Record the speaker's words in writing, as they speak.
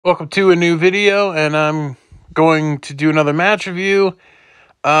Welcome to a new video, and I'm going to do another match review.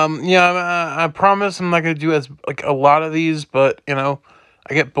 I promise I'm not going to do a lot of these, but I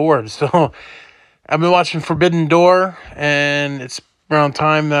get bored. So I've been watching Forbidden Door, and it's around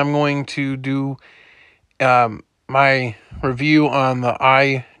time that I'm going to do my review on the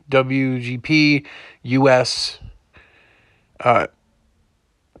IWGP US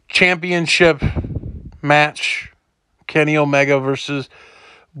Championship match, Kenny Omega versus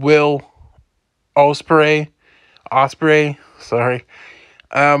Will Ospreay, sorry.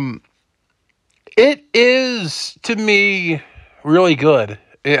 It is, to me, really good.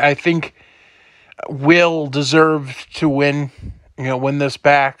 I think Will deserved to win this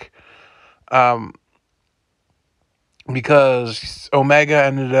back, because Omega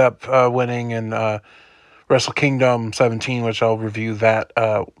ended up winning in Wrestle Kingdom 17, which I'll review that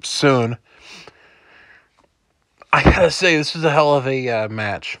soon. I gotta say, this was a hell of a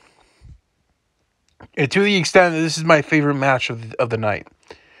match. And to the extent that this is my favorite match of the night.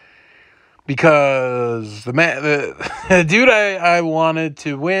 Because the dude I wanted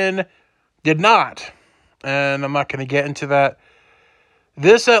to win did not. And I'm not going to get into that.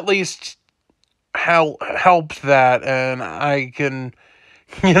 This at least helped that. And I can,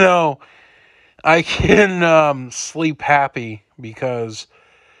 sleep happy. Because,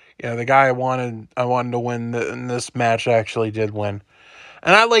 the guy I wanted to win in this match actually did win.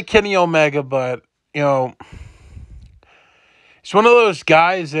 And I like Kenny Omega, but, he's one of those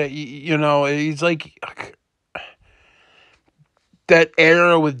guys that, he's like that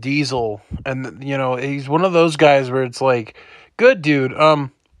era with Diesel. And, he's one of those guys where it's like, good dude, when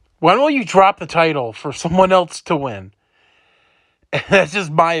will you drop the title for someone else to win? And that's just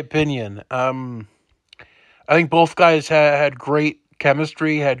my opinion. I think both guys had great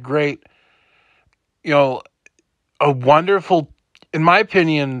chemistry, had great, a wonderful, in my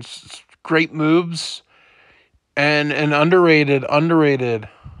opinion, great moves. And underrated,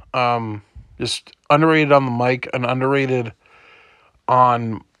 just underrated on the mic and underrated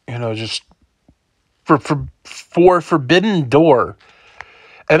on, just for Forbidden Door.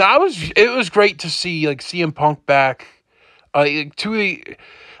 And it was great to see, like, CM Punk back. The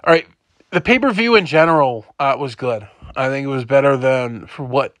pay-per-view in general was good. I think it was better than for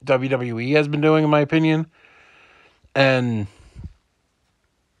what WWE has been doing, in my opinion. And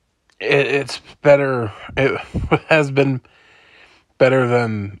it's better. It has been better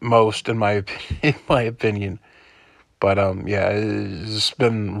than most in my opinion. But it's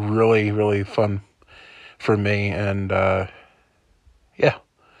been really, really fun for me, and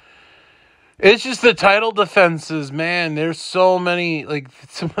it's just the title defenses, man. There's so many, like,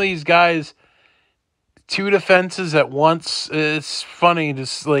 some of these guys, 2 defenses at once. It's funny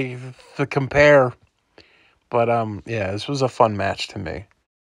just like to compare. But this was a fun match to me.